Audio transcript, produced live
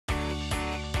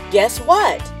Guess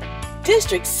what?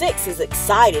 District 6 is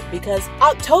excited because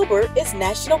October is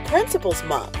National Principals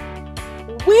Month.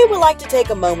 We would like to take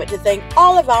a moment to thank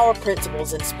all of our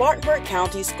principals in Spartanburg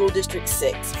County School District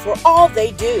 6 for all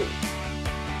they do.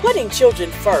 Putting children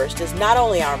first is not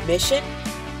only our mission,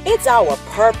 it's our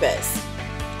purpose.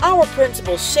 Our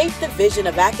principals shape the vision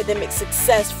of academic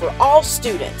success for all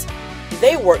students.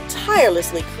 They work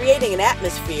tirelessly creating an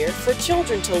atmosphere for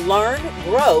children to learn,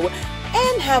 grow,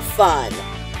 and have fun.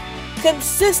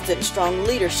 Consistent, strong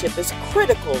leadership is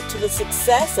critical to the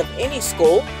success of any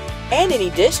school and any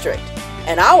district,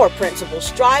 and our principals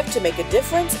strive to make a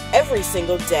difference every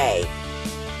single day.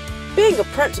 Being a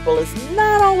principal is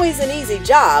not always an easy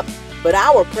job, but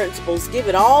our principals give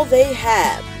it all they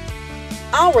have.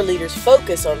 Our leaders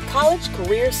focus on college,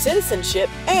 career,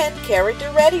 citizenship, and character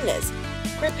readiness,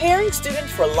 preparing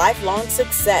students for lifelong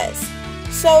success.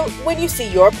 So, when you see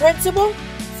your principal,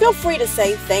 feel free to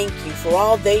say thank you for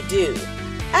all they do.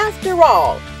 After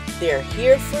all, they're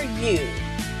here for you.